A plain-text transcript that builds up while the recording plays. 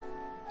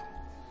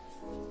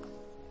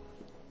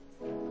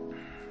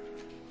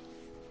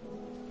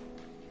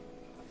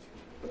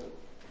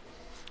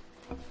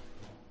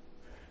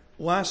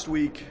Last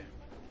week,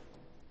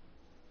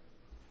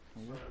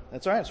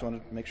 that's all right, I just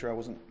wanted to make sure I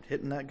wasn't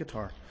hitting that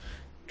guitar.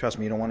 Trust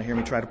me, you don't want to hear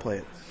me try to play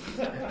it.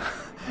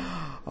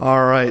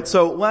 All right,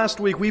 so last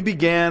week we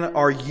began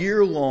our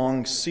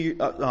year-long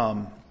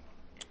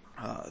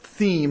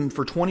theme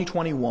for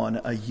 2021,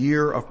 a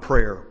year of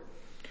prayer.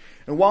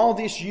 And while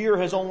this year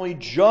has only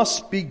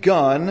just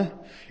begun,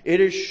 it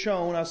has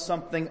shown us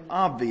something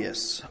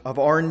obvious of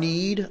our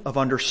need of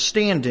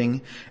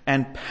understanding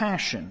and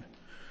passion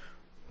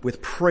with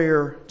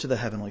prayer to the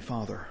Heavenly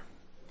Father.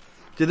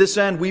 To this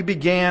end, we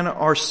began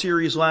our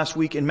series last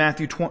week in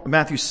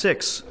Matthew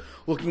 6,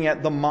 looking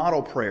at the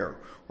model prayer,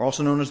 or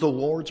also known as the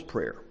Lord's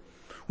Prayer.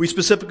 We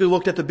specifically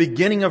looked at the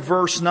beginning of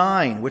verse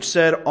 9, which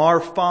said, "Our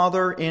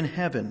Father in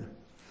heaven,"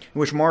 in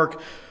which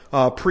Mark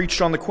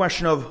preached on the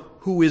question of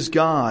who is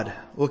God,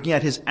 looking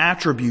at His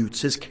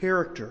attributes, His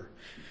character,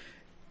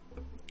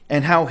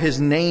 and how His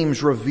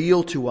names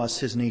reveal to us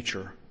His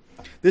nature.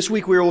 This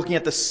week we are looking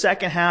at the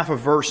second half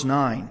of verse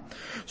 9.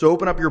 So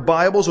open up your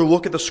Bibles or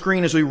look at the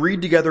screen as we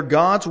read together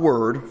God's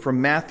Word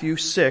from Matthew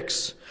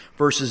 6,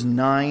 verses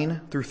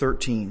 9 through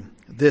 13.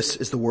 This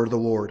is the word of the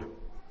Lord.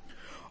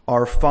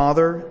 "Our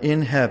Father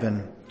in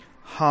heaven,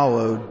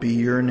 hallowed be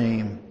your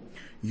name.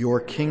 Your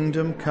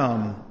kingdom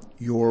come,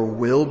 your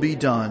will be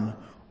done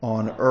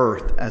on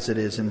earth as it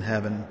is in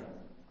heaven.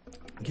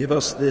 Give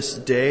us this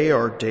day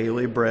our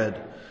daily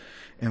bread,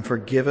 and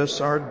forgive us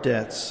our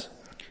debts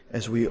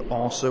as we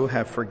also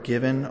have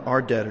forgiven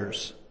our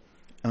debtors.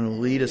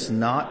 And lead us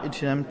not into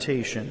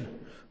temptation,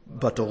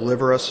 but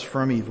deliver us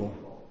from evil."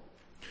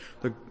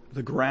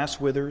 The grass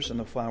withers and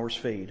the flowers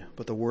fade,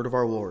 but the word of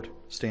our Lord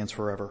stands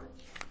forever.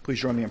 Please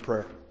join me in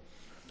prayer.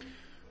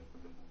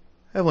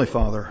 Heavenly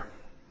Father,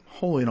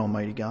 holy and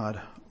almighty God,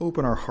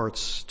 open our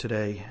hearts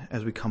today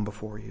as we come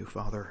before you,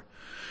 Father,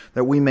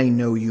 that we may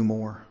know you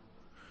more,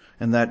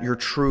 and that your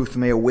truth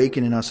may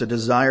awaken in us a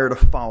desire to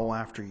follow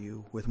after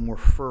you with more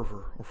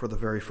fervor or for the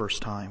very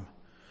first time.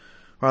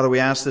 Father, we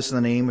ask this in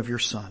the name of your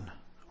Son,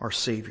 our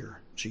Savior,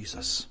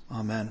 Jesus.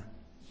 Amen.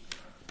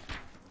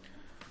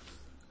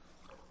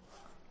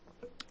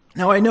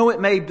 Now, I know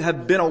it may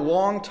have been a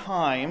long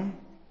time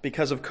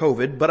because of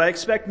COVID, but I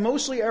expect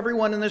mostly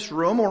everyone in this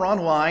room or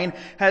online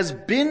has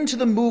been to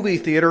the movie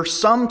theater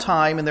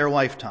sometime in their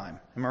lifetime.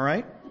 Am I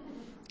right?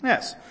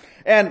 Yes.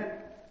 And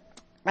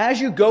as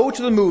you go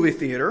to the movie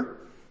theater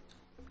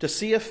to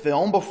see a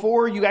film,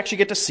 before you actually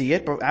get to see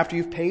it, but after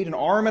you've paid an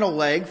arm and a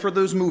leg for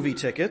those movie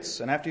tickets,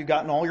 and after you've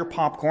gotten all your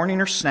popcorn and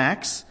your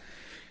snacks,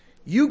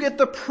 you get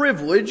the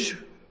privilege,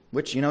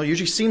 which,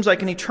 usually seems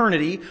like an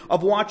eternity,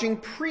 of watching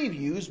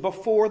previews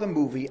before the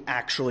movie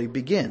actually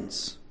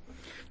begins.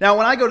 Now,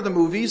 when I go to the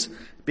movies,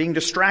 being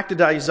distracted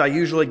as I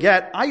usually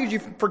get, I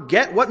usually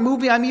forget what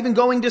movie I'm even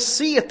going to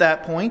see at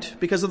that point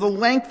because of the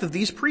length of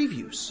these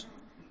previews.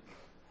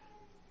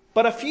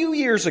 But a few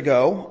years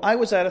ago, I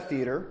was at a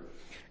theater,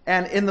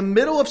 and in the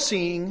middle of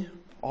seeing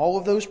all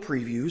of those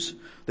previews,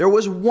 there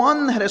was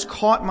one that has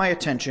caught my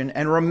attention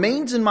and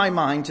remains in my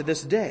mind to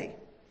this day.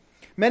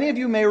 Many of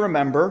you may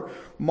remember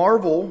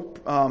Marvel,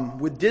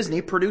 with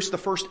Disney, produced the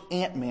first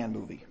Ant-Man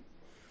movie.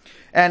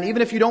 And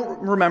even if you don't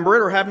remember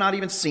it or have not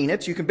even seen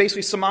it, you can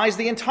basically surmise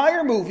the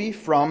entire movie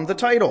from the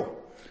title.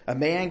 A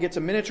man gets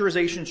a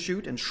miniaturization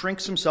chute and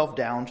shrinks himself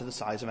down to the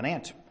size of an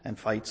ant and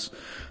fights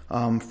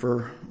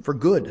for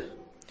good.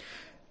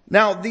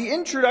 Now, the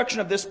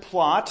introduction of this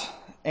plot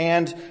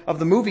and of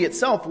the movie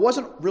itself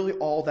wasn't really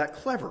all that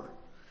clever.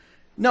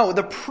 No,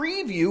 the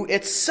preview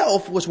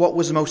itself was what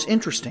was most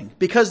interesting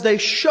because they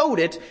showed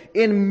it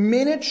in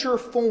miniature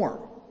form.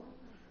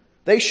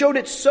 They showed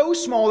it so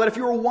small that if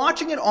you were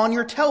watching it on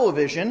your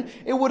television,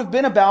 it would have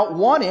been about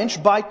 1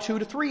 inch by 2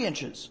 to 3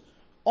 inches.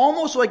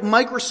 Almost like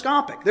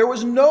microscopic. There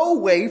was no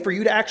way for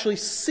you to actually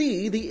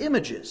see the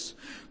images,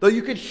 though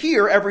you could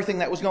hear everything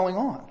that was going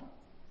on.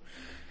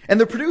 And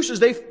the producers,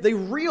 they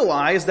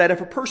realized that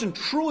if a person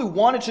truly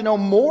wanted to know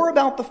more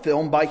about the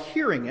film by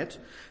hearing it,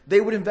 they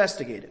would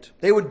investigate it.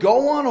 They would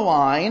go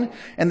online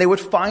and they would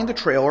find the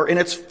trailer in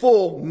its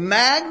full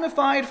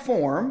magnified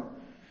form,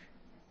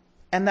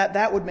 and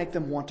that would make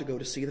them want to go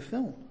to see the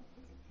film.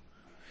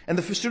 And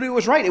the studio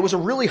was right. It was a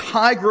really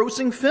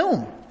high-grossing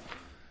film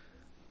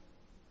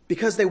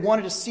because they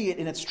wanted to see it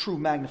in its true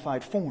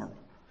magnified form.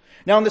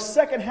 Now, in the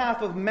second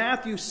half of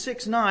Matthew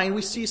 6:9,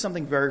 we see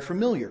something very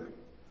familiar,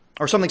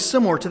 or something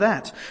similar to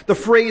that. The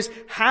phrase,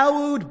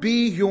 "Hallowed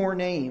be your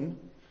name,"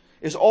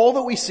 is all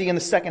that we see in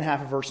the second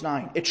half of verse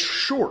 9. It's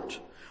short,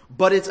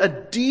 but it's a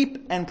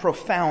deep and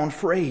profound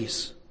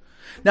phrase.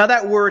 Now,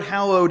 that word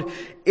hallowed,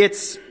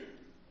 it's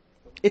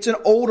an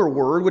older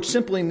word which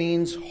simply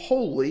means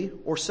holy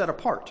or set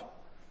apart.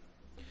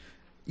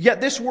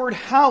 Yet this word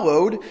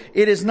hallowed,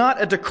 it is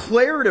not a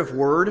declarative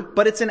word,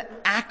 but it's an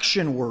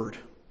action word.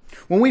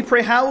 When we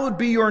pray, "Hallowed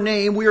be your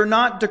name," we are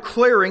not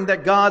declaring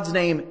that God's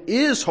name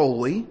is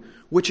holy,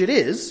 which it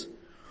is.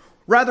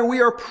 Rather,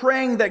 we are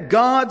praying that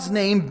God's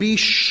name be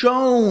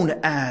shown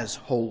as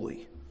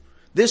holy.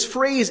 This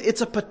phrase,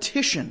 it's a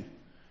petition.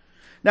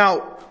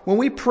 Now, when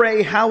we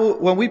pray, hallowed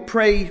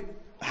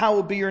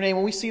be your name,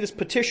 when we see this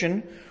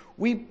petition,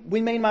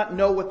 We may not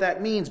know what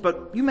that means,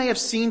 but you may have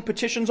seen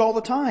petitions all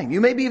the time.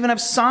 You maybe even have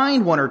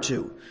signed one or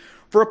two.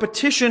 For a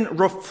petition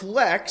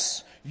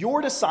reflects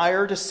your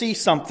desire to see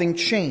something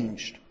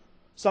changed,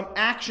 some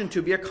action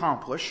to be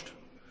accomplished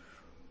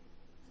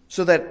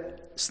so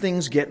that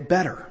things get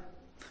better.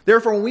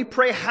 Therefore, when we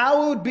pray,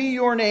 hallowed be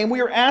your name,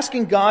 we are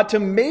asking God to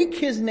make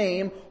his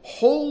name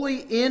holy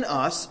in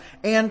us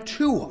and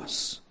to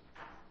us.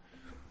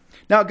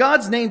 Now,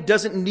 God's name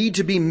doesn't need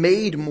to be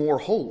made more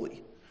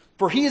holy,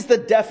 for he is the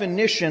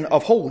definition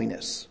of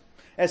holiness.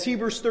 As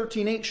Hebrews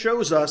 13:8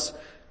 shows us,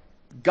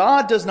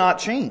 God does not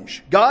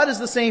change. God is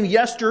the same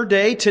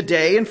yesterday,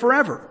 today, and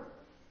forever.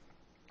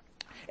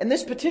 And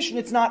this petition,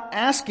 it's not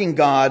asking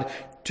God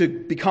to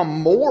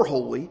become more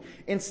holy.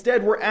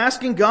 Instead, we're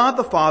asking God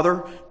the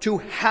Father to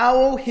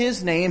hallow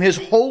his name, his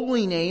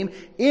holy name,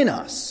 in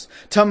us,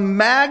 to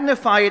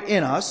magnify it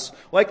in us,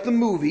 like the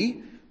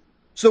movie,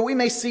 so we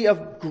may see a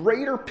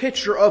greater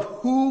picture of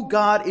who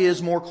God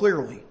is more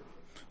clearly,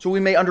 so we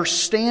may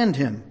understand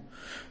him,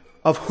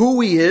 of who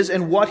he is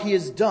and what he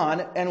has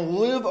done, and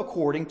live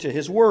according to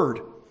his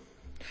word.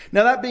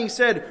 Now, that being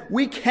said,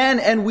 we can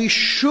and we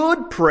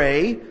should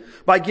pray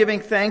by giving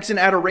thanks and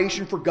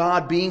adoration for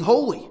God being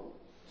holy.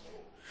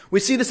 We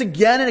see this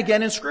again and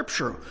again in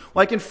Scripture,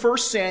 like in 1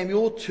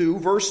 Samuel 2,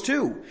 verse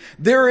 2.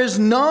 There is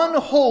none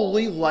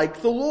holy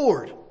like the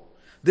Lord.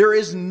 There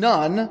is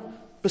none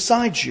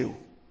besides you.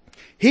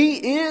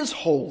 He is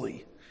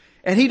holy,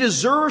 and he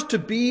deserves to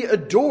be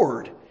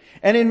adored.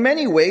 And in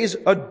many ways,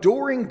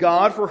 adoring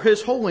God for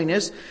his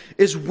holiness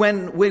is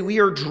when we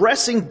are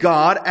addressing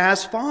God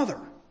as Father,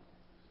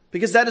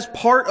 because that is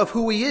part of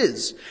who he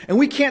is. And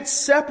we can't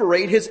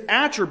separate his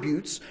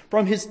attributes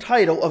from his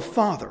title of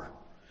Father,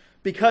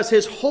 because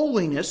his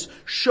holiness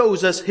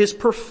shows us his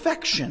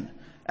perfection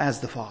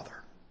as the Father.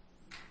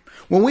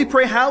 When we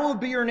pray, hallowed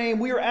be your name,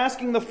 we are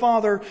asking the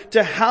Father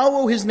to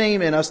hallow his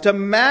name in us, to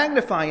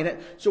magnify in it,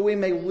 so we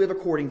may live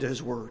according to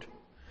his word.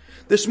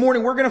 This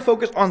morning, we're going to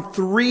focus on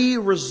 3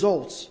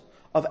 results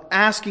of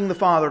asking the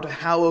Father to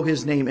hallow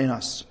his name in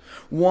us.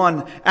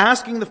 1,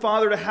 asking the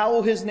Father to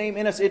hallow his name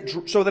in us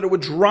so that it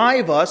would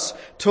drive us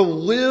to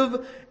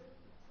live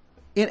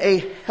in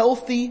a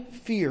healthy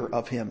fear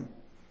of him.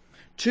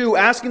 2,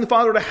 asking the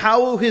Father to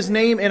hallow his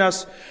name in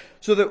us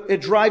so that it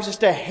drives us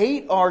to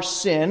hate our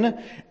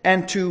sin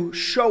and to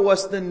show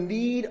us the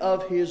need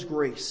of his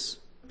grace.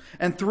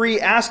 And 3,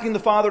 asking the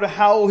Father to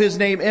hallow his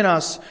name in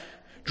us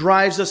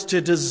drives us to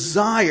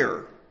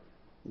desire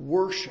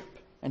worship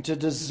and to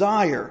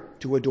desire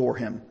to adore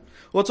him.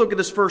 Let's look at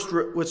this first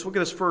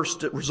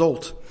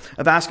result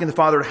of asking the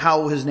Father to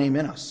hallow his name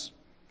in us.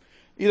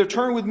 Either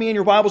turn with me in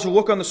your Bibles or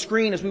look on the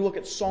screen as we look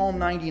at Psalm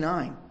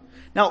 99.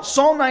 Now,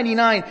 Psalm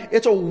 99,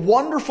 it's a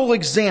wonderful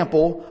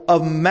example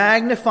of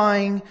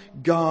magnifying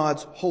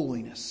God's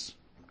holiness.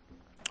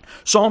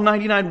 Psalm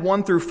 99,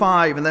 1 through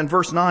 5, and then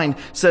verse 9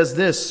 says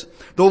this: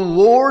 The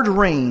Lord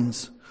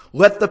reigns,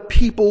 let the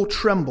people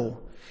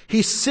tremble.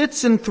 He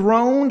sits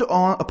enthroned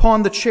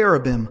upon the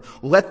cherubim,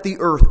 let the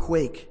earth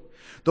quake.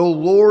 The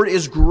Lord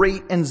is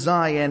great in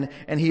Zion,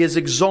 and he is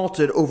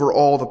exalted over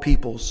all the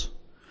peoples.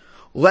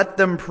 Let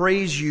them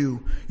praise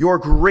you, your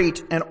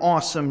great and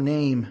awesome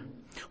name.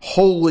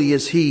 Holy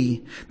is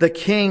he. The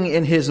King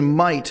in his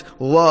might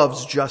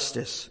loves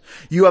justice.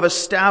 You have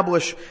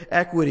established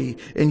equity,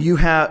 and you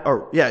have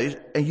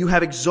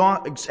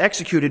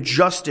executed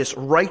justice,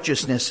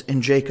 righteousness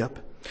in Jacob.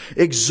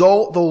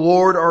 Exalt the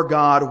Lord our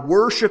God.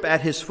 Worship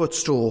at his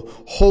footstool.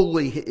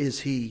 Holy is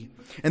he.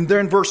 And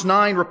then verse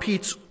 9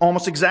 repeats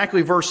almost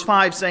exactly verse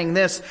 5, saying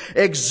this: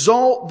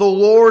 Exalt the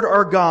Lord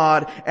our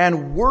God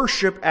and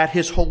worship at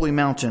his holy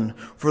mountain,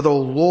 for the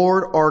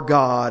Lord our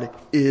God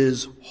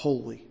is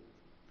holy.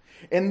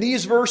 In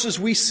these verses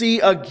we see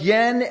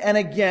again and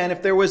again,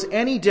 if there was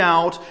any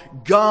doubt,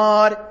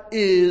 God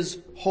is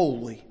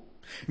holy,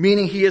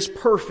 meaning he is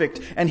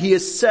perfect and he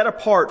is set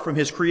apart from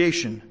his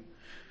creation.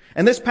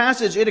 And this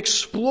passage, it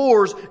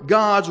explores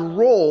God's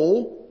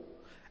role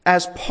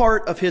as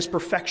part of his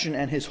perfection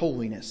and his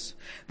holiness,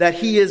 that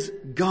he is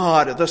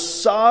God, the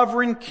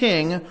sovereign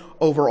king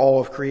over all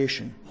of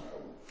creation.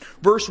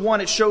 Verse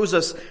 1, it shows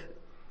us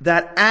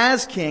that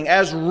as king,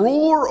 as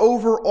ruler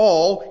over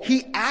all,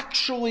 he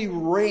actually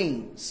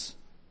reigns.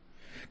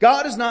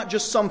 God is not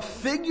just some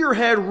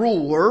figurehead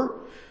ruler.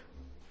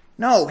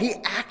 No, he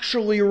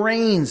actually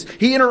reigns.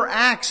 He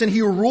interacts and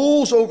he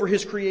rules over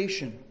his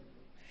creation.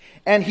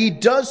 And he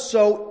does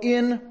so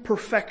in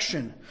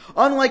perfection.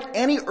 Unlike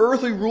any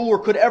earthly ruler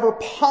could ever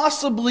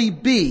possibly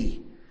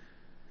be,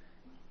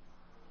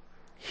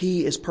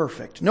 he is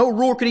perfect. No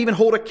ruler could even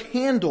hold a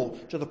candle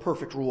to the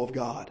perfect rule of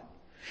God.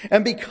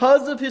 And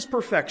because of his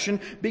perfection,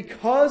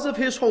 because of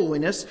his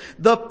holiness,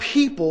 the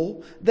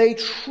people, they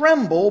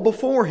tremble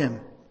before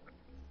him.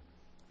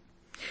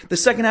 The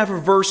second half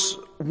of verse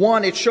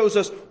 1, it shows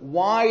us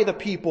why the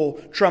people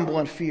tremble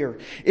in fear.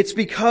 It's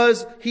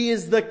because he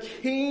is the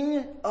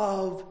King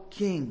of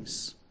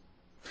kings.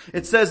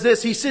 It says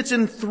this: He sits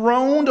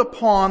enthroned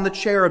upon the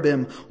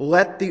cherubim,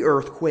 let the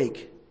earth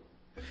quake.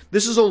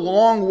 This is a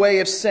long way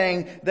of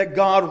saying that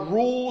God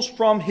rules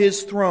from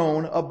His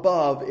throne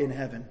above in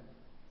heaven.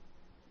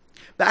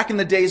 Back in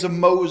the days of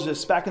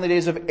Moses, back in the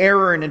days of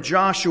Aaron and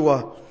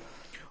Joshua,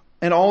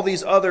 and all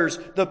these others,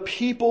 the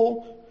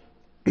people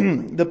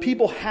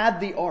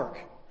had the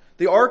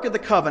Ark of the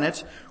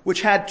Covenant,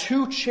 which had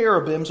 2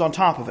 cherubims on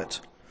top of it.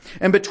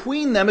 And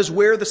between them is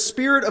where the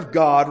Spirit of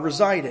God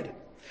resided.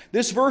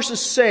 This verse is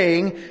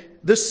saying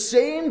the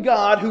same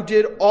God who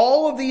did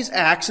all of these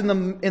acts in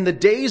the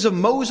days of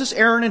Moses,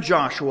 Aaron, and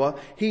Joshua,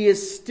 He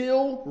is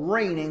still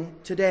reigning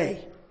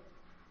today.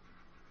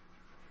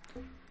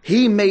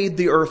 He made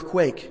the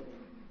earthquake.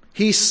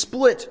 He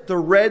split the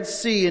Red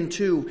Sea in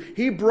 2.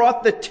 He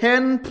brought the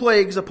 10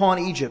 plagues upon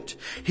Egypt.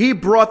 He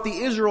brought the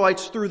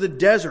Israelites through the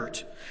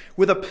desert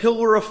with a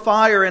pillar of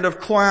fire and of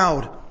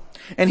cloud.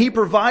 And He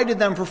provided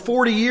them for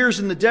 40 years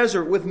in the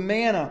desert with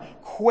manna,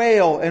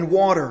 quail, and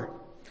water.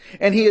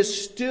 And He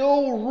is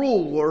still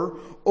ruler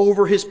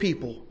over His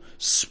people,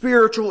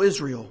 spiritual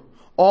Israel,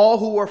 all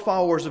who are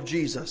followers of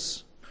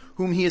Jesus,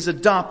 whom He has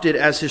adopted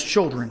as His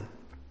children.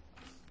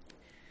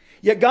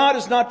 Yet God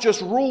is not just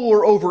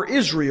ruler over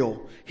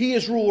Israel, He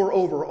is ruler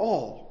over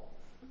all.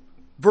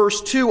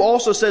 Verse 2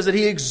 also says that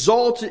He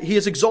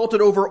is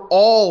exalted over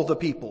all the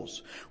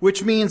peoples,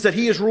 which means that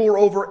He is ruler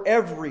over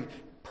every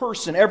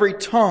person, every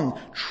tongue,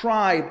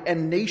 tribe,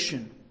 and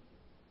nation.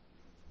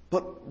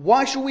 But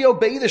why should we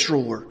obey this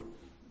ruler?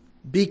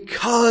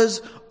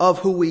 Because of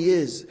who He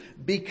is.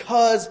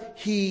 Because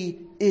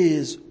He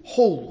is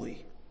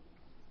holy.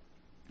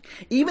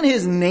 Even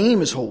His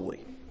name is holy.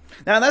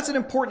 Now that's an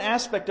important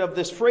aspect of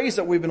this phrase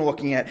that we've been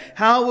looking at.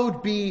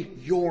 Hallowed be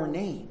your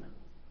name.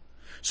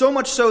 So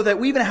much so that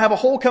we even have a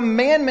whole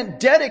commandment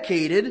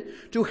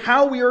dedicated to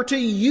how we are to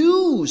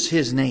use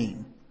His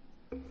name.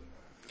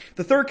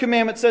 The 3rd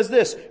commandment says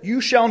this: you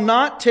shall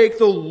not take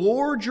the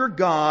Lord your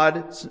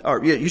God,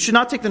 you should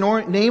not take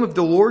the name of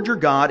the Lord your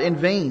God in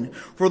vain,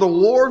 for the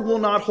Lord will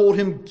not hold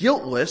him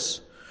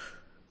guiltless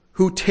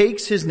who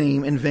takes His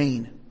name in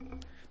vain.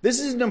 This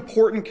is an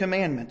important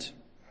commandment,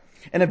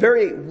 and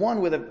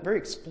one with a very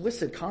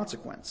explicit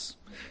consequence.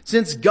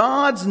 Since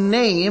God's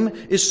name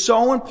is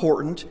so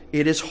important,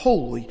 it is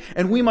holy,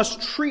 and we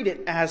must treat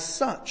it as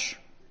such.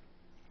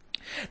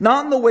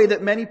 Not in the way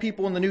that many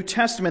people in the New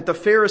Testament, the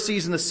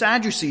Pharisees and the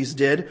Sadducees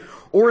did,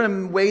 or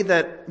in a way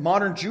that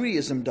modern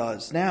Judaism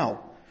does now,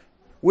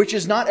 which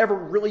is not ever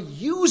really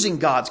using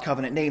God's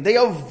covenant name. They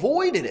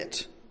avoided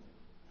it.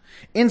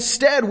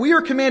 Instead, we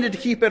are commanded to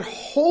keep it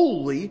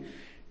holy,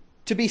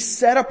 to be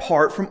set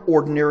apart from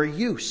ordinary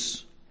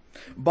use,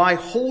 by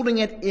holding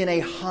it in a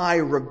high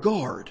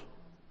regard.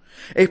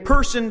 A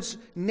person's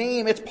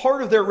name, it's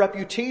part of their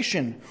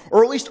reputation,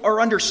 or at least our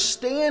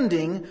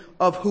understanding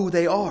of who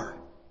they are.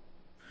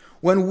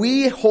 When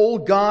we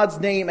hold God's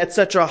name at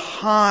such a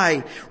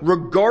high,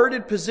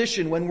 regarded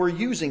position when we're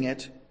using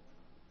it,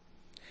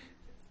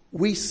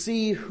 we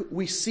see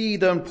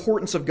the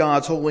importance of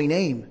God's holy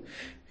name.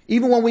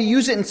 Even when we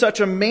use it in such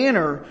a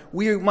manner,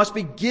 we must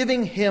be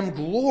giving Him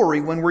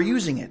glory when we're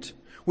using it,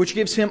 which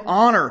gives Him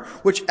honor,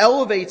 which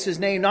elevates His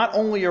name not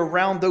only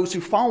around those who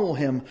follow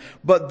Him,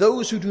 but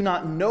those who do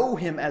not know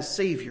Him as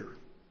Savior.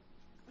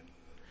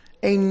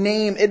 A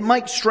name, it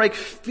might strike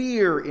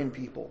fear in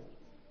people.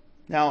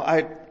 Now,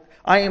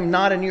 I am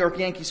not a New York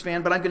Yankees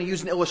fan, but I'm going to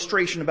use an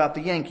illustration about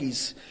the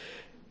Yankees.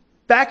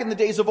 Back in the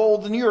days of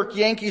old, the New York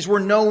Yankees were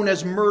known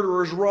as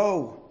Murderers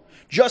Row.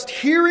 Just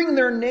hearing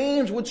their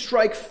names would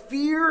strike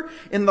fear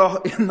in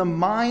the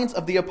minds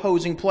of the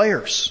opposing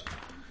players.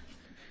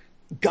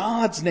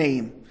 God's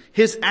name,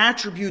 His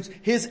attributes,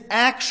 His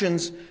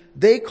actions,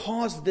 they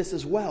caused this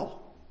as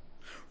well.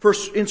 For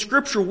in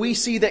Scripture, we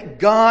see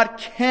that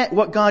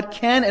what God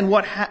can and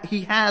what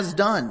He has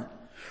done.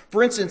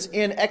 For instance,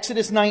 in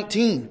Exodus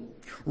 19,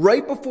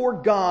 right before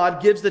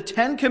God gives the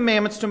 10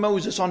 commandments to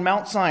Moses on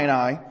Mount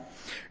Sinai,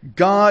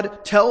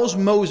 God tells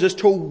Moses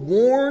to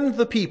warn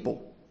the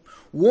people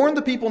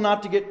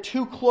not to get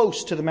too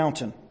close to the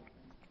mountain.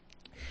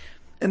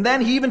 And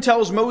then He even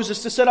tells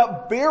Moses to set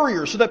up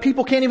barriers so that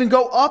people can't even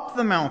go up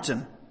the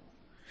mountain.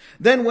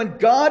 Then when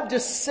God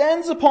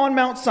descends upon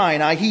Mount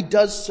Sinai, He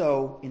does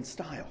so in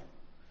style.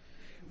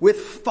 With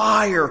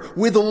fire,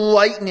 with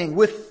lightning,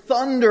 with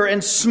thunder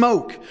and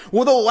smoke,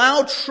 with a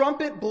loud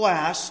trumpet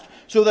blast,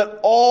 so that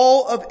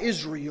all of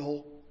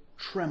Israel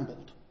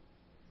trembled.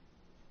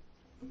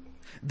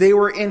 They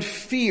were in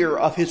fear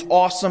of His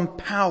awesome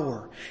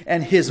power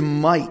and His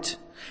might,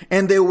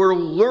 and they were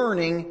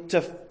learning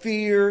to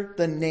fear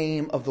the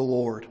name of the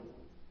Lord.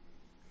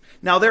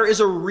 Now, there is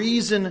a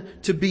reason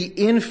to be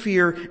in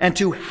fear and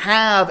to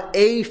have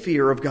a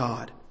fear of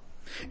God.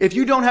 If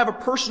you don't have a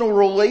personal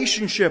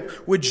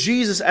relationship with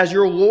Jesus as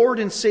your Lord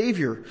and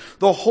Savior,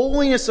 the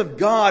holiness of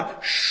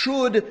God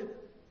should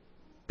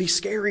be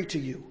scary to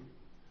you.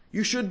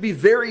 You should be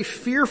very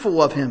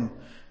fearful of Him,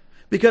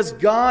 because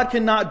God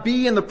cannot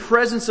be in the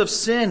presence of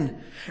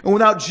sin. And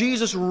without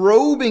Jesus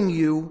robing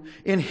you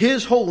in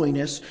His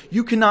holiness,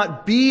 you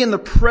cannot be in the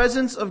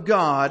presence of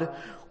God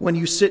when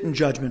you sit in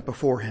judgment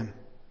before Him.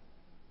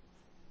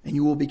 And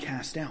you will be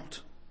cast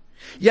out.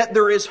 Yet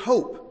there is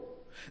hope.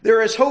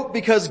 There is hope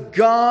because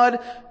God,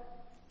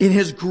 in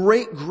His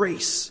great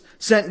grace,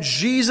 sent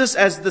Jesus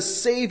as the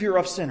Savior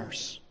of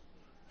sinners.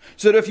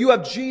 So that if you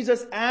have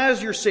Jesus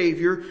as your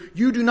Savior,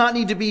 you do not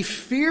need to be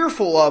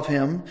fearful of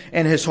Him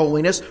and His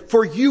holiness,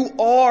 for you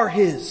are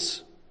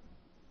His.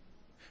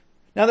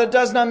 Now that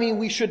does not mean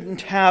we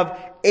shouldn't have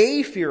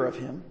a fear of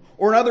Him,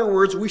 or in other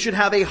words, we should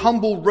have a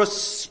humble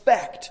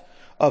respect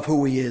of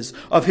who He is,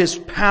 of His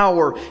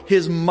power,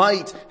 His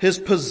might, His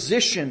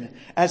position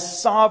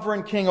as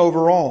sovereign King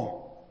over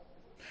all.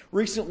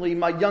 Recently,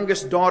 my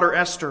youngest daughter,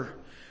 Esther,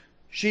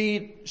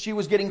 she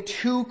was getting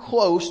too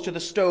close to the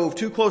stove,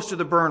 too close to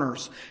the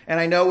burners. And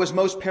I know, as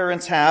most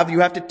parents have,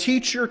 you have to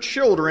teach your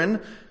children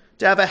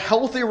to have a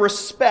healthy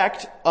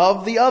respect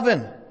of the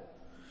oven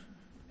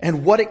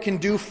and what it can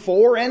do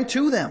for and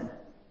to them.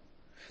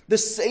 The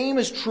same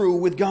is true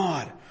with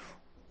God.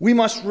 We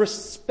must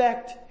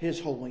respect His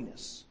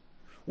holiness.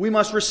 We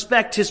must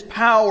respect His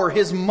power,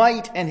 His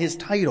might, and His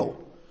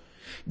title,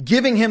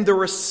 giving Him the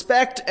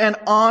respect and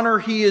honor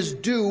He is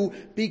due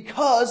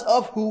because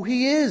of who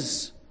He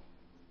is.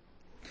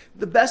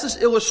 The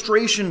best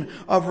illustration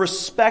of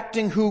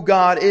respecting who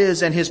God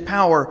is and His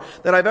power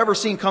that I've ever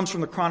seen comes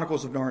from the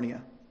Chronicles of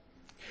Narnia.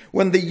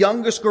 When the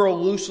youngest girl,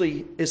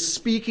 Lucy, is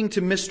speaking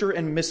to Mr.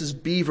 and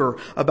Mrs. Beaver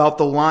about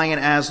the lion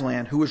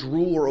Aslan, who is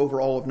ruler over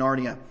all of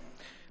Narnia.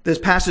 This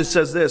passage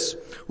says this.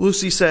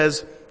 Lucy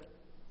says,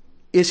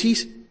 Is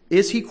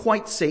he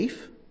quite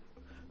safe?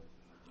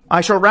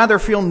 I shall rather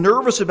feel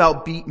nervous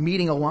about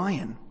meeting a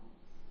lion.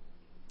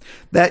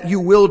 That you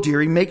will,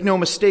 dearie. Make no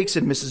mistake,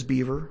 said Mrs.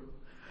 Beaver.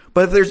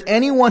 But if there's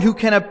anyone who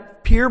can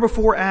appear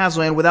before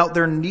Aslan without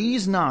their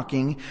knees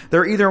knocking,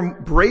 they're either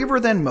braver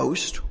than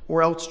most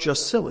or else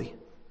just silly.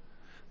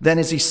 Then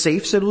is he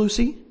safe, said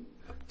Lucy.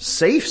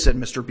 Safe, said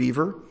Mr.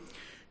 Beaver.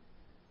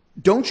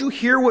 Don't you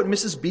hear what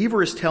Mrs.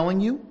 Beaver is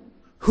telling you?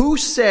 Who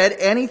said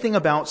anything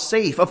about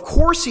safe? Of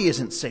course he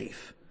isn't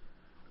safe.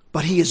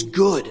 But he is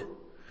good.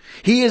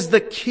 He is the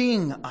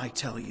king, I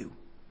tell you.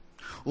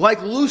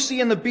 Like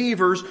Lucy and the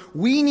Beavers,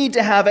 we need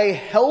to have a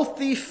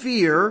healthy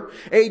fear,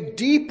 a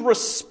deep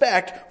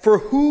respect for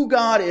who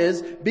God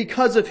is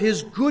because of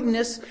His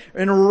goodness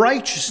and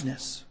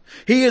righteousness.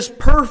 He is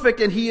perfect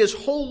and He is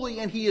holy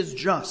and He is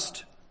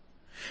just.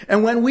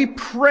 And when we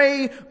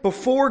pray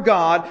before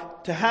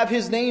God to have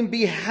His name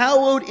be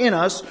hallowed in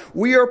us,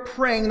 we are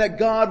praying that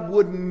God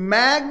would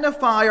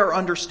magnify our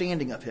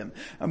understanding of Him,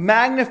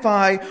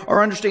 magnify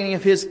our understanding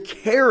of His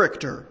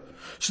character,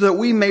 so that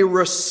we may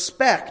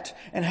respect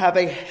and have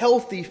a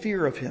healthy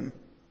fear of Him.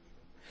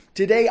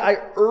 Today, I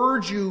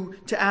urge you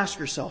to ask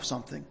yourself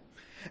something.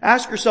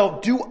 Ask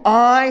yourself, do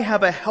I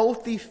have a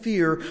healthy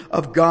fear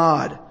of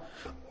God,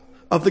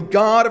 of the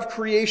God of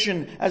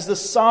creation as the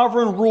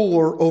sovereign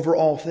ruler over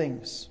all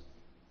things?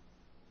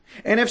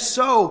 And if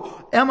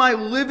so, am I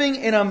living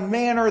in a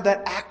manner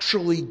that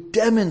actually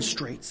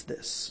demonstrates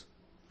this?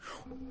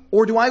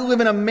 Or do I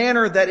live in a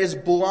manner that is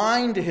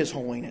blind to His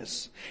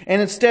holiness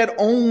and instead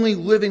only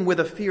living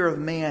with a fear of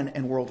man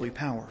and worldly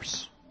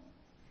powers?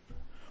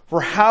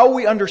 For how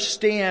we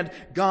understand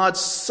God's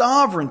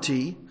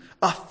sovereignty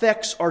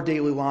affects our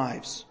daily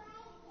lives.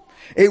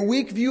 A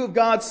weak view of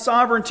God's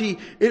sovereignty,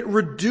 it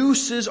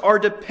reduces our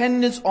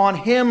dependence on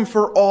Him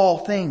for all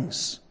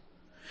things.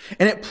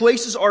 And it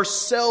places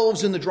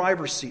ourselves in the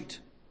driver's seat.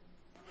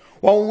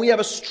 While when we have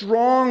a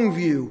strong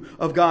view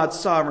of God's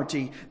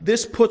sovereignty,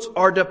 this puts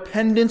our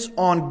dependence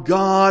on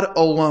God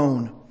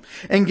alone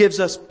and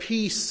gives us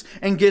peace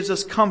and gives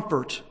us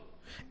comfort,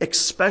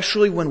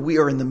 especially when we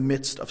are in the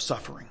midst of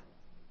suffering.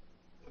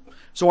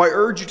 So I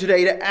urge you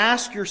today to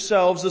ask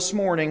yourselves this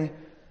morning,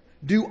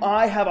 do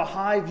I have a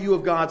high view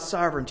of God's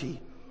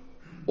sovereignty,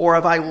 or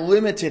have I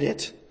limited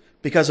it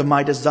because of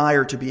my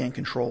desire to be in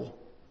control?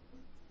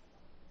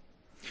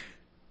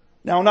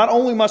 Now, not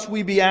only must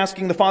we be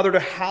asking the Father to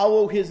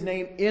hallow His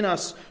name in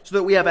us so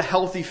that we have a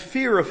healthy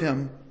fear of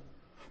Him,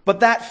 but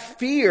that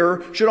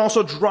fear should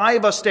also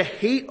drive us to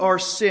hate our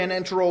sin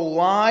and to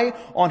rely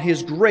on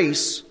His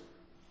grace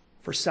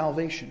for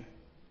salvation.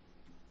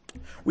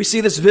 We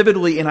see this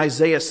vividly in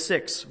Isaiah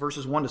 6,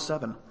 verses 1 to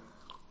 7.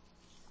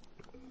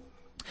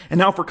 And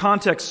now for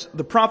context,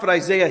 the prophet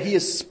Isaiah, he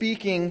is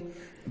speaking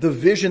the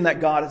vision that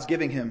God is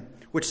giving him,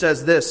 which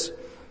says this: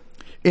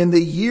 In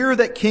the year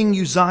that King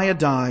Uzziah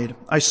died,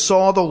 I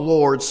saw the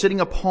Lord sitting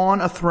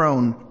upon a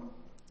throne,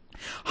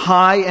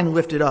 high and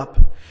lifted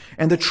up,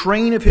 and the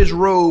train of His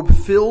robe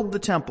filled the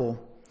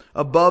temple.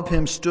 Above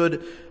Him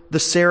stood the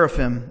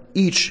seraphim.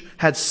 Each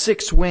had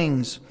 6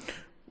 wings.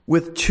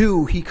 With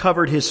 2 He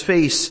covered His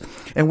face,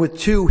 and with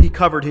 2 He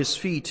covered His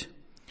feet,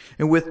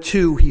 and with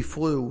 2 He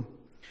flew.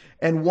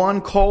 And one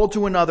called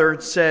to another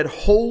and said,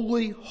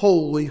 Holy,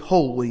 holy,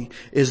 holy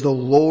is the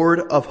Lord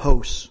of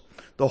hosts.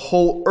 The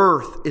whole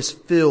earth is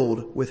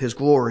filled with His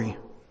glory.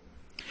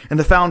 And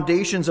the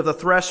foundations of the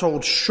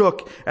threshold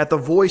shook at the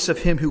voice of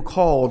Him who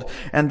called,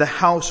 and the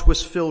house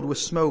was filled with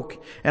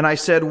smoke. And I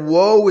said,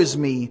 Woe is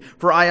me,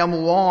 for I am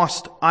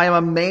lost. I am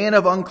a man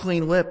of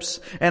unclean lips,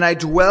 and I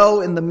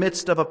dwell in the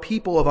midst of a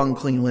people of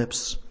unclean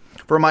lips.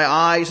 For my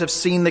eyes have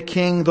seen the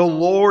King, the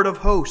Lord of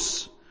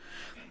hosts.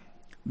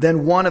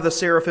 Then one of the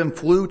seraphim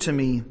flew to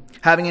me,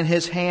 having in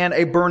his hand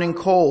a burning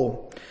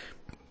coal,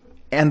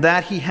 and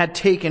that he had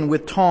taken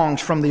with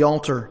tongs from the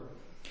altar.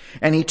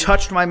 And he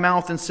touched my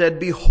mouth and said,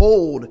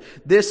 Behold,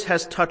 this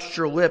has touched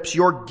your lips.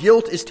 Your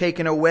guilt is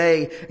taken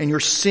away and your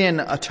sin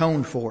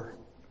atoned for.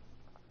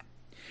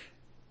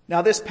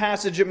 Now this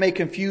passage, it may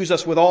confuse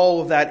us with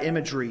all of that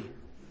imagery.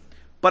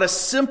 But a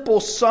simple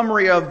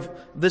summary of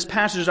this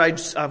passage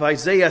of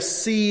Isaiah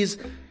sees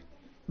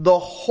the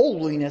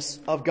holiness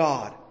of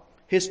God,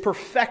 His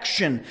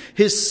perfection,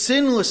 His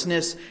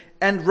sinlessness,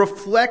 and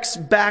reflects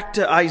back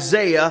to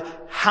Isaiah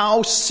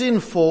how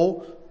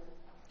sinful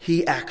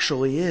he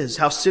actually is,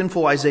 how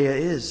sinful Isaiah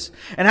is,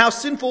 and how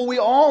sinful we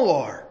all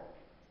are.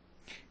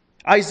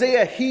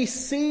 Isaiah, he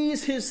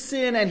sees his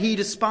sin and he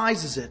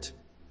despises it.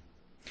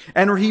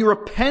 And he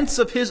repents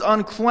of his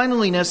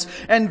uncleanliness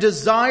and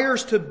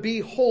desires to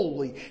be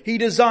holy. He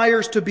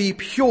desires to be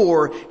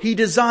pure. He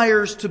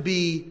desires to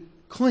be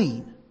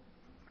clean.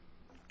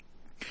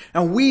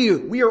 And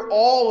we are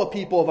all a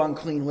people of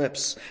unclean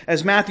lips,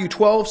 as Matthew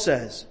 12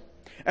 says.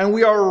 And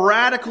we are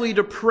radically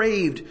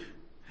depraved,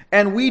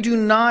 and we do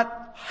not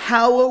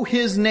hallow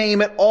His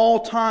name at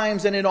all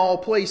times and in all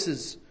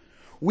places.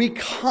 We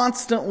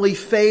constantly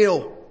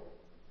fail.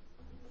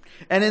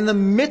 And in the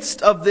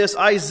midst of this,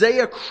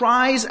 Isaiah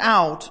cries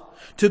out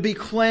to be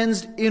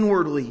cleansed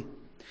inwardly.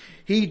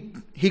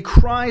 He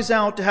cries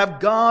out to have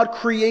God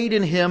create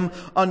in him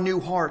a new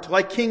heart,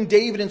 like King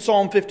David in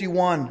Psalm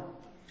 51.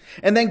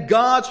 And then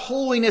God's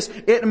holiness,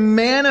 it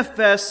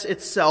manifests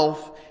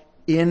itself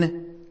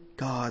in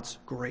God's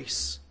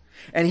grace.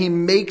 And He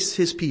makes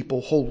His people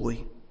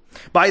holy.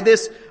 By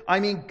this, I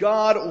mean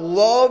God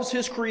loves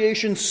His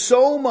creation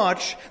so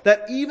much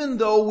that even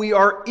though we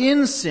are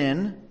in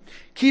sin,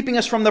 keeping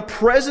us from the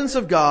presence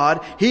of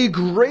God, He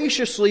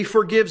graciously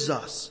forgives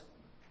us.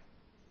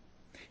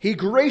 He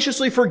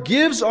graciously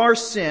forgives our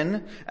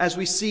sin, as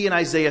we see in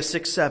Isaiah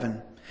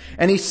 6:7.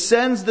 And He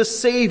sends the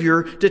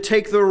Savior to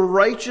take the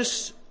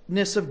righteousness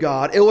of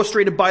God,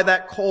 illustrated by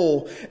that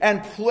coal,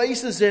 and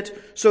places it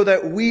so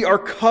that we are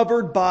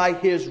covered by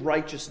His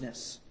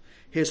righteousness,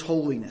 His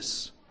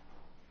holiness.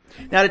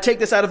 Now, to take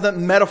this out of the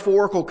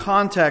metaphorical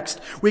context,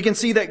 we can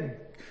see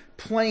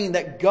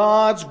that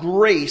God's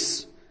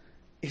grace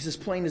is as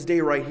plain as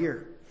day right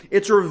here.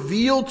 It's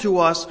revealed to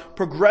us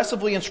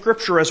progressively in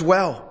Scripture as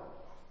well.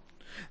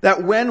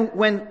 That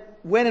when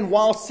and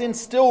while sin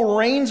still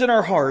reigns in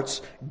our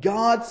hearts,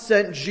 God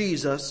sent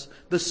Jesus,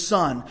 the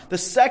Son, the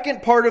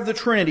second part of the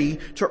Trinity,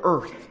 to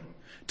earth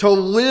to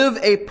live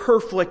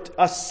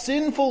a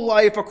sinful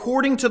life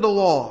according to the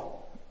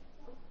law,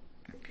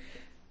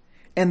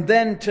 and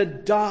then to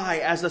die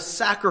as a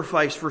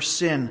sacrifice for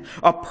sin,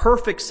 a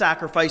perfect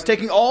sacrifice,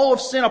 taking all of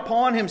sin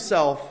upon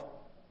Himself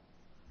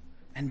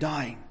and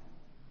dying,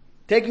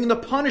 taking the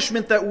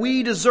punishment that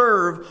we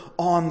deserve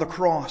on the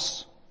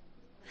cross.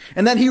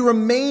 And then He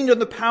remained in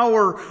the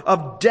power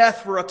of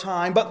death for a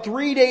time, but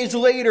 3 days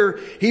later,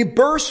 He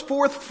burst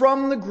forth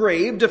from the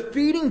grave,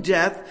 defeating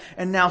death,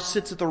 and now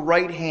sits at the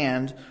right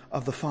hand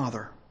of the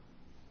Father.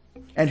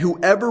 And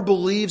whoever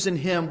believes in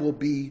Him will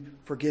be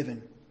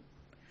forgiven.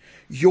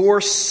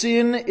 Your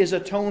sin is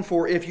atoned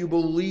for if you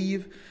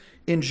believe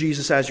in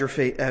Jesus as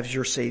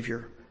your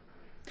Savior.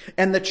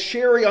 And the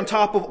cherry on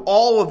top of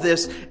all of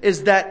this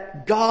is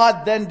that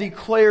God then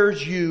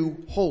declares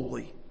you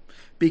holy,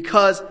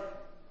 because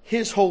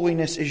His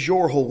holiness is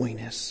your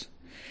holiness.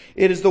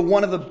 It is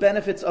one of the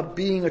benefits of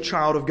being a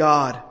child of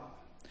God.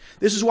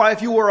 This is why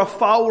if you are a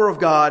follower of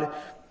God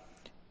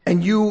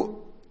and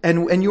you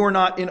are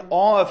not in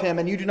awe of Him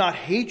and you do not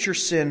hate your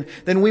sin,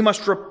 then we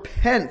must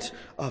repent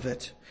of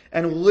it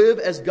and live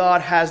as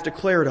God has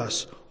declared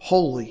us,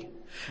 holy.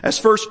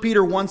 As 1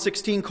 Peter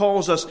 1:16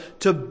 calls us,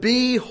 to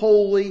be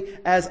holy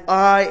as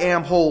I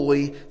am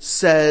holy,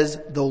 says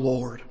the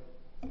Lord.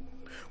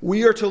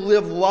 We are to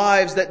live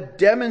lives that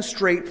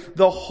demonstrate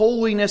the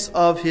holiness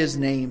of His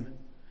name.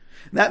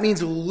 That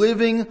means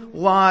living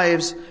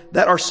lives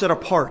that are set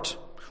apart.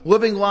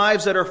 Living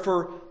lives that are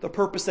for the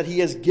purpose that He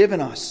has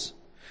given us.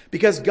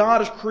 Because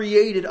God has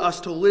created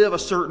us to live a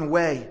certain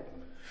way.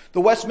 The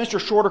Westminster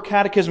Shorter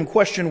Catechism,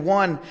 question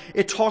 1,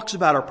 it talks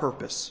about our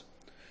purpose.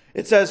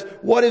 It says,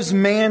 what is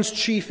man's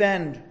chief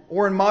end?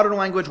 Or in modern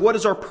language, what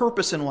is our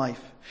purpose in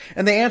life?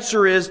 And the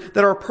answer is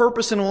that our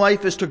purpose in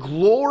life is to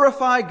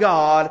glorify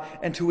God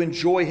and to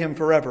enjoy Him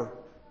forever.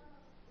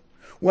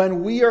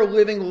 When we are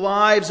living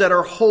lives that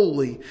are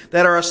holy,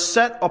 that are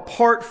set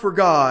apart for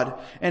God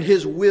and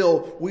His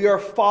will, we are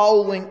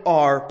following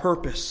our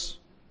purpose.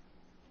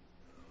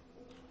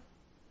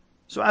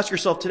 So ask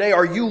yourself today,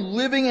 are you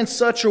living in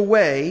such a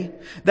way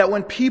that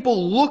when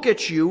people look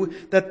at you,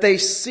 that they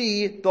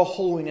see the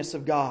holiness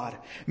of God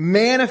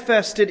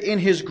manifested in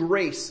His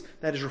grace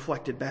that is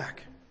reflected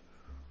back?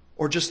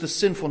 Or just the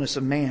sinfulness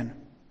of man?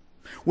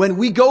 When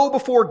we go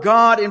before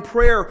God in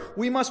prayer,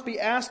 we must be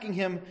asking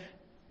Him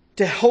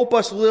to help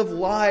us live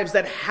lives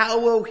that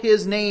hallow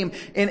His name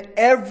in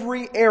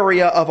every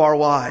area of our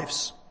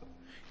lives.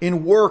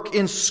 In work,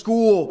 in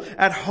school,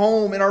 at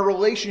home, in our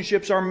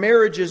relationships, our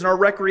marriages, and our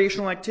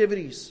recreational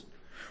activities.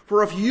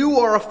 For if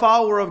you are a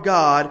follower of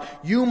God,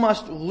 you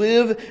must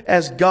live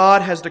as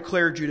God has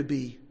declared you to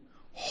be,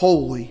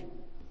 holy,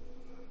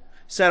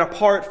 set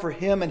apart for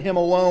Him and Him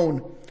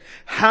alone.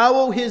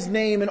 Hallow His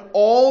name in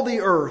all the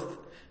earth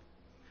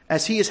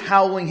as He is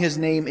hallowing His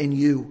name in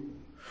you.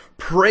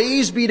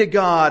 Praise be to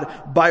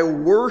God by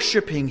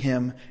worshiping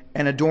Him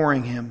and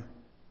adoring Him.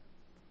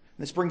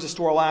 This brings us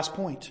to our last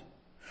point.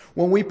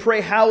 When we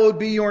pray, hallowed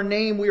be your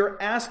name, we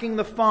are asking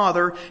the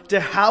Father to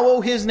hallow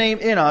His name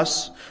in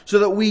us so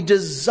that we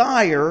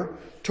desire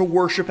to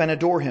worship and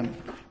adore Him.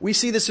 We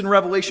see this in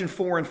Revelation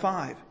 4 and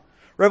 5.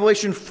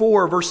 Revelation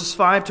 4 verses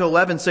 5 to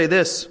 11 say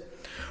this: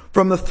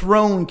 From the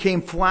throne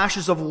came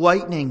flashes of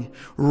lightning,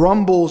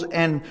 rumbles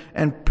and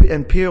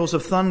peals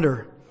of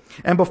thunder.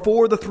 And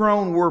before the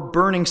throne were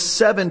burning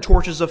 7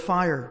 torches of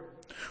fire,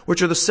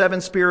 which are the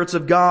 7 spirits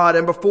of God.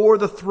 And before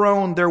the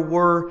throne there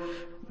was,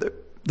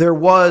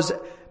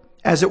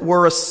 as it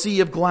were, a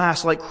sea of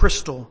glass like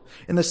crystal.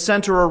 In the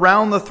center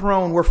around the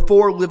throne were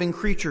 4 living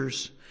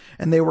creatures,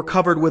 and they were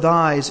covered with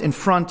eyes in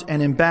front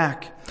and in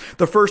back.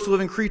 The first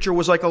living creature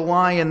was like a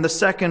lion. The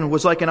second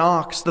was like an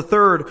ox. The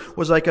third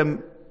was like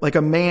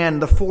a man.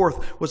 The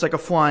fourth was like a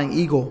flying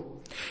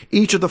eagle.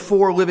 Each of the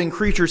 4 living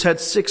creatures had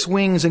 6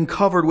 wings and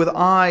covered with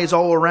eyes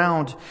all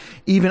around,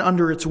 even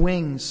under its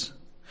wings.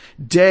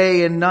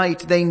 Day and night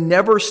they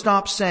never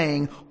stop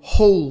saying,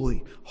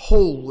 Holy,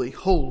 holy,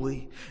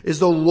 holy is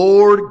the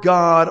Lord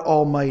God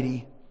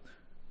Almighty,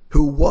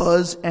 who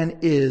was and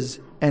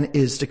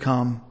is to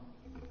come.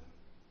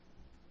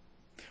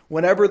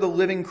 Whenever the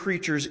living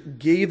creatures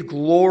gave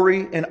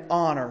glory and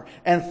honor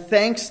and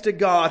thanks to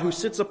God who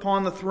sits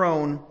upon the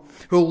throne,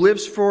 who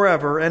lives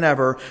forever and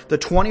ever, the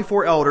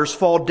 24 elders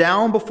fall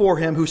down before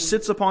Him who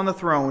sits upon the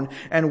throne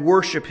and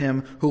worship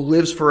Him who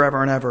lives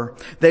forever and ever.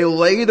 They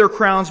lay their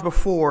crowns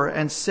before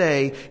and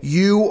say,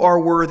 You are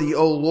worthy,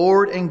 O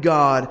Lord and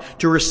God,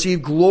 to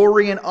receive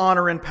glory and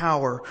honor and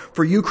power,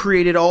 for you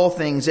created all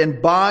things,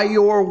 and by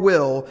your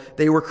will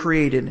they were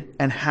created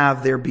and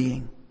have their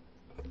being.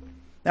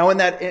 Now in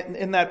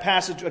that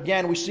passage,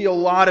 again, we see a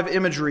lot of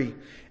imagery,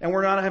 and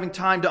we're not having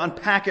time to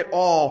unpack it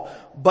all,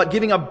 but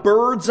giving a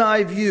bird's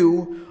eye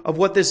view of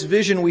what this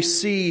vision we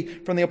see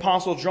from the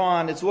Apostle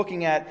John is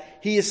looking at.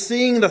 He is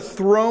seeing the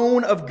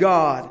throne of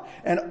God,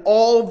 and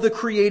all of the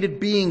created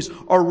beings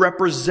are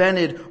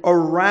represented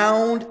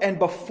around and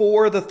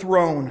before the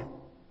throne.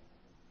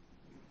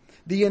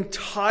 The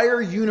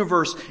entire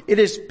universe, it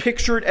is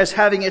pictured as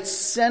having its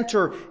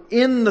center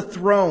in the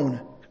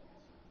throne,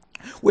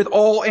 with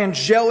all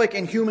angelic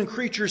and human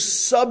creatures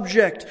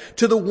subject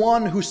to the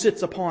one who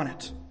sits upon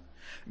it.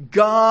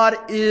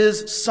 God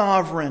is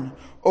sovereign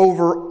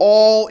over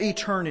all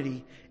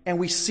eternity, and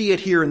we see it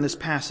here in this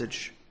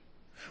passage.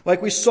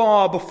 Like we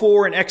saw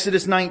before in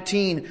Exodus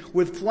 19,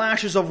 with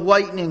flashes of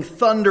lightning,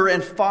 thunder,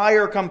 and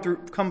fire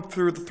come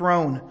through the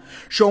throne,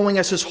 showing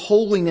us His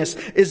holiness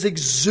is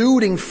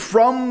exuding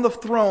from the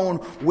throne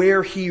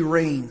where He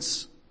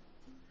reigns.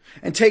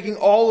 And taking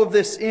all of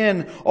this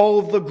in, all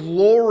of the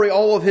glory,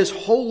 all of His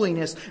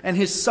holiness and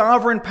His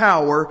sovereign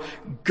power,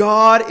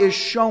 God is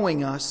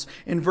showing us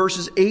in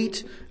verses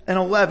 8 and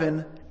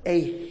 11 a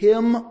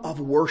hymn of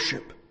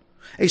worship,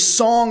 a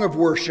song of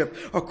worship,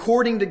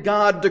 according to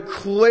God,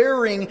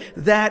 declaring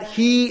that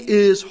He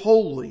is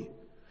holy.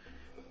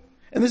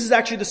 And this is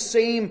actually the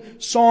same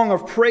song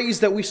of praise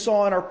that we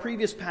saw in our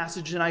previous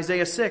passage in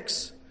Isaiah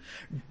 6.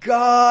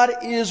 God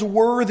is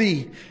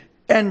worthy.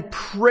 And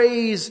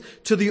praise be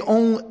to the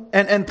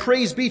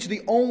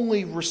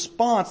only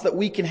response that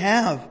we can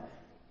have.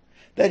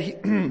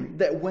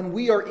 That when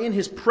we are in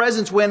His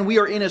presence, when we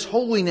are in His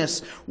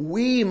holiness,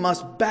 we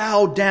must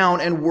bow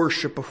down and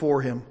worship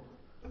before Him.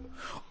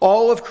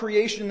 All of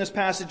creation in this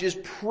passage is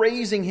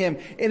praising Him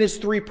in His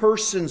 3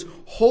 persons.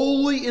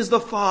 Holy is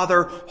the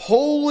Father,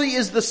 holy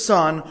is the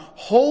Son,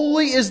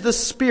 holy is the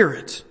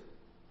Spirit.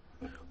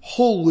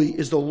 Holy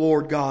is the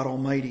Lord God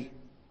Almighty.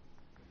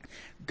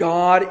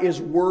 God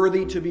is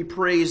worthy to be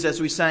praised, as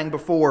we sang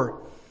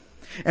before.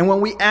 And when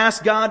we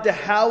ask God to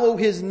hallow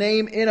His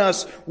name in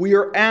us, we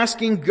are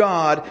asking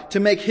God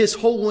to make His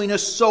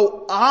holiness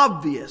so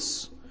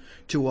obvious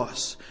to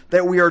us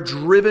that we are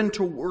driven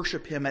to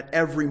worship Him at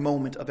every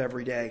moment of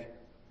every day.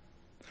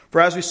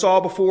 For as we saw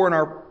before in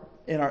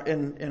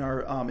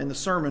the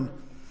sermon,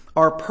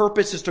 our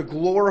purpose is to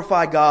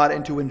glorify God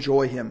and to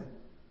enjoy Him,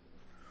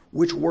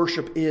 which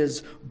worship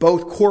is,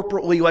 both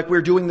corporately like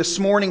we're doing this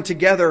morning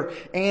together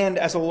and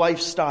as a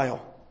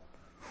lifestyle.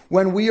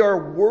 When we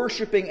are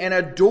worshiping and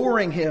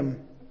adoring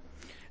Him,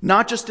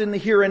 not just in the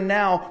here and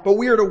now, but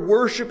we are to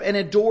worship and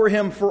adore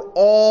Him for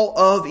all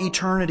of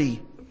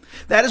eternity.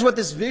 That is what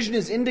this vision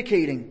is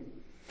indicating.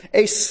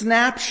 A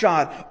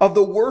snapshot of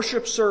the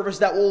worship service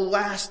that will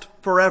last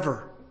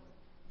forever.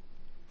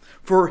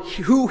 For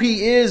who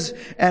He is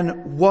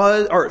and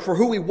was, or for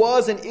who He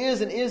was and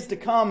is to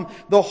come,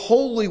 the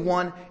Holy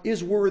One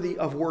is worthy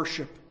of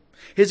worship.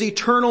 His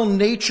eternal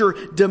nature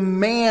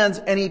demands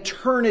an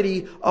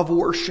eternity of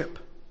worship.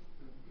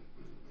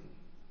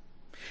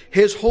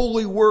 His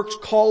holy works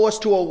call us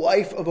to a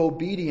life of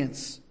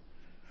obedience.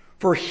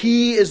 for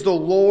He is the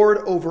Lord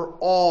over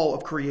all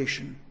of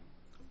creation.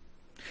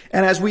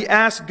 And as we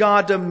ask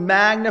God to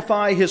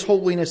magnify His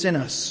holiness in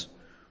us,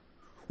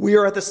 we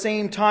are at the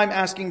same time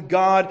asking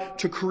God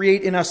to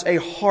create in us a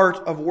heart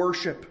of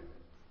worship,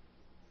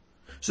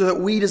 so that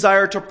we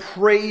desire to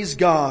praise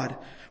God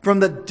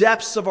from the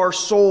depths of our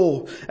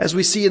soul, as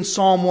we see in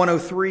Psalm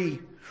 103,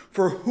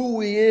 for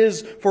who He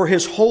is, for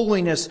His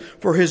holiness,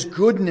 for His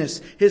goodness,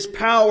 His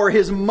power,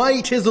 His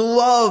might, His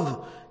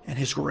love, and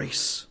His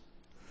grace,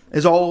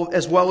 as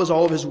well as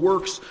all of His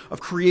works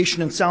of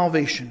creation and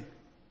salvation.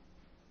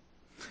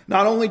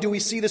 Not only do we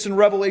see this in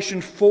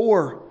Revelation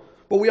 4,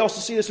 but we also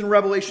see this in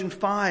Revelation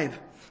 5,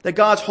 that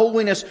God's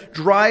holiness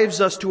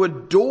drives us to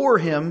adore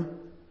Him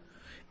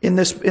in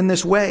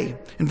this way.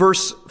 In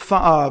verse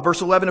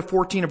 11 to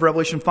 14 of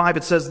Revelation 5,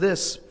 it says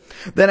this: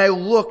 Then I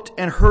looked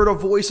and heard a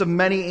voice of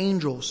many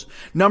angels,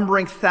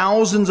 numbering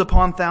thousands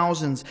upon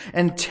thousands,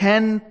 and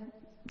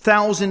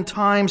 10,000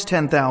 times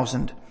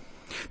 10,000.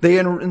 They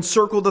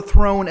encircled the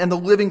throne and the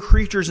living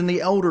creatures and the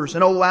elders.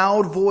 In a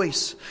loud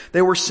voice,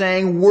 they were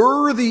saying,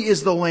 Worthy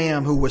is the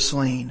Lamb who was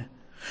slain,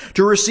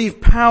 to receive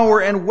power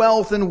and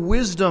wealth and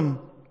wisdom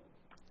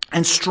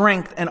and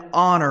strength and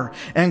honor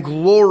and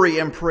glory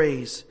and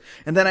praise.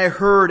 And then I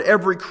heard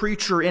every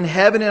creature in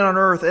heaven and on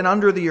earth and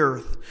under the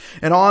earth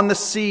and on the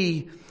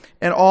sea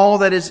and all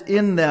that is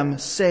in them,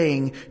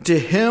 saying, To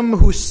Him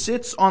who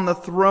sits on the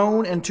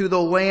throne and to the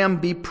Lamb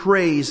be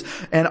praise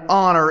and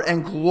honor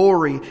and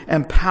glory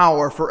and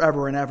power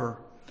forever and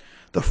ever.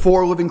 The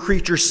four living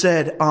creatures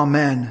said,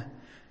 Amen.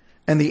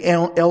 And the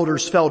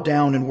elders fell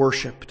down and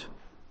worshipped.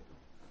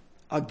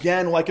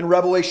 Again, like in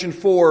Revelation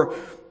 4,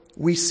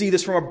 we see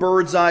this from a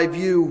bird's eye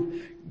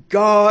view.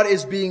 God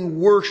is being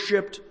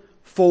worshipped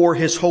for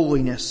His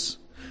holiness.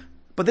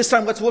 But this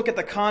time, let's look at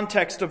the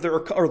context of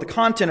the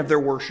content of their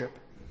worship.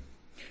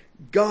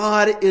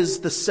 God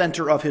is the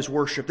center of His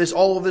worship.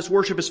 All of this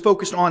worship is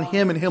focused on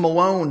Him and Him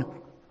alone.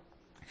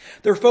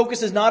 Their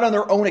focus is not on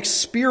their own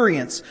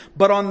experience,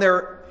 but on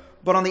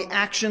the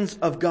actions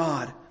of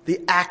God,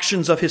 the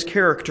actions of His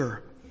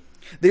character.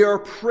 They are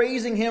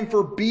praising Him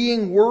for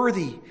being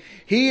worthy.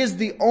 He is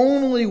the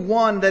only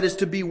one that is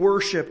to be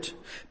worshipped,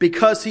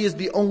 because He is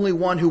the only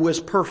one who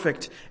is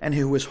perfect and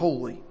who is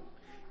holy.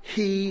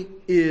 He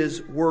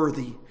is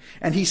worthy,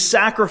 and He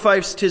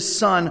sacrificed His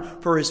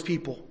Son for His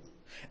people.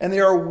 And they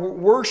are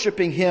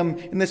worshiping Him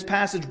in this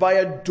passage by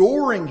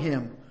adoring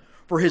Him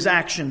for His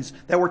actions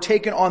that were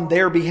taken on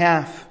their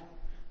behalf.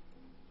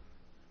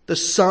 The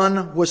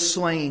Son was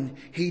slain.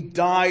 He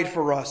died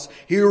for us.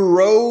 He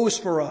rose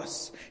for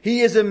us. He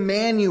is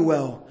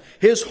Emmanuel.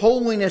 His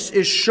holiness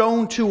is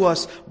shown to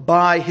us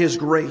by His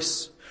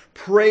grace.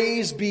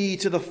 Praise be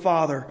to the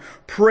Father.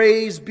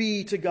 Praise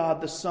be to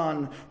God the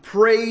Son.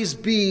 Praise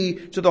be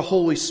to the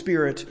Holy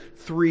Spirit,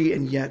 three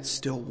and yet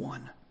still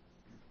one.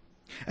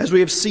 As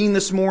we have seen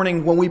this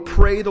morning, when we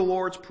pray the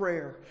Lord's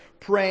Prayer,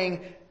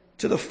 praying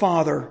to the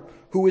Father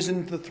who is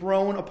in the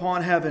throne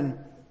upon heaven,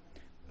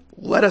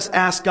 let us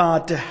ask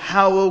God to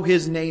hallow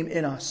His name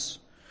in us,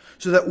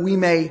 so that we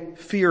may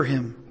fear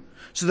Him,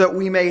 so that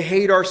we may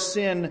hate our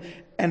sin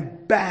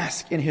and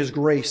bask in His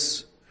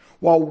grace,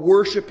 while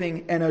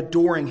worshiping and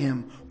adoring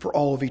Him for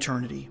all of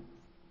eternity.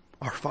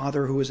 Our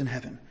Father who is in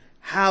heaven,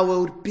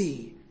 hallowed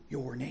be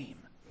your name.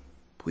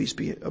 Please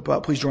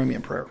join me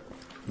in prayer.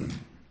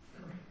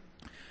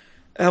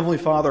 Heavenly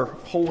Father,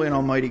 holy and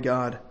almighty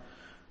God,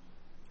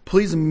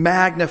 please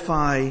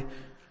magnify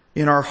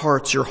in our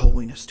hearts your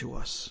holiness to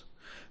us.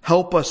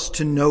 Help us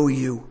to know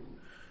you.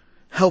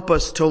 Help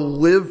us to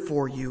live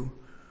for you.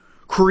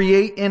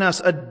 Create in us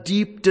a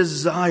deep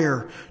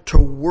desire to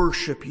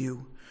worship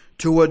you,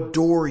 to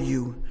adore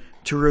you,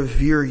 to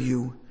revere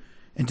you,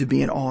 and to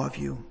be in awe of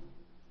you.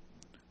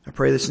 I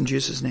pray this in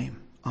Jesus' name.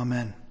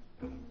 Amen.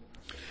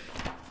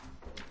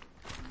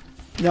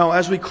 Now,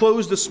 as we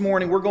close this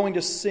morning, we're going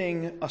to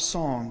sing a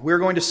song. We're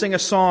going to sing a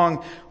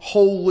song,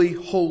 Holy,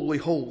 Holy,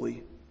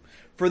 Holy.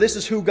 For this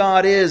is who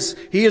God is.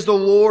 He is the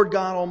Lord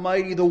God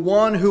Almighty, the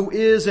one who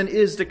is and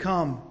is to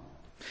come.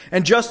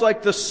 And just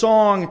like the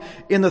song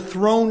in the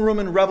throne room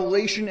in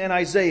Revelation and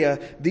Isaiah,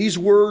 these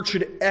words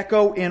should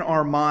echo in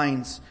our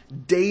minds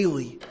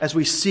daily as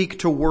we seek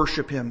to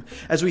worship Him,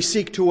 as we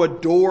seek to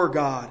adore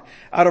God,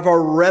 out of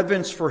our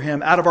reverence for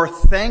Him, out of our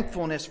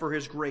thankfulness for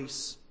His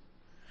grace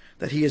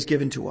that He has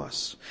given to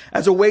us.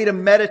 As a way to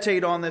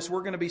meditate on this,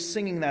 we're going to be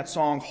singing that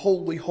song,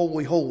 Holy,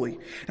 Holy, Holy.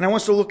 And I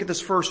want us to look at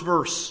this first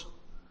verse.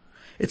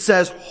 It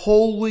says,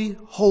 Holy,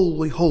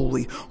 holy,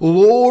 holy,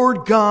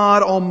 Lord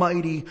God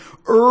Almighty,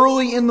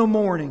 early in the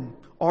morning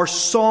our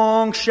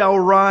song shall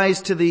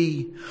rise to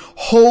Thee.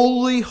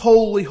 Holy,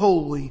 holy,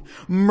 holy,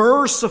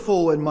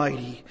 merciful and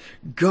mighty,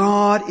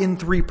 God in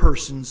three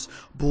persons,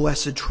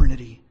 blessed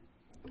Trinity.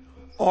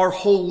 Our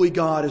holy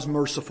God is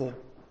merciful,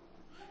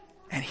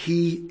 and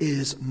He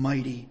is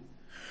mighty.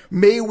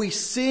 May we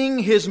sing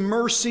His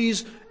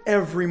mercies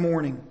every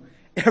morning,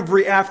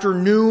 every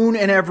afternoon,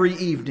 and every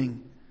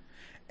evening,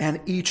 and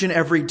each and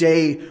every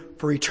day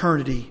for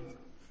eternity.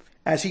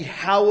 as He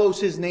hallows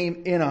His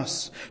name in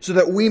us, so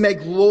that we may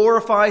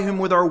glorify Him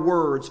with our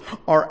words,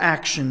 our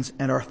actions,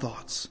 and our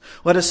thoughts.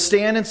 Let us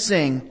stand and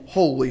sing,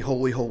 Holy,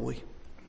 Holy, Holy.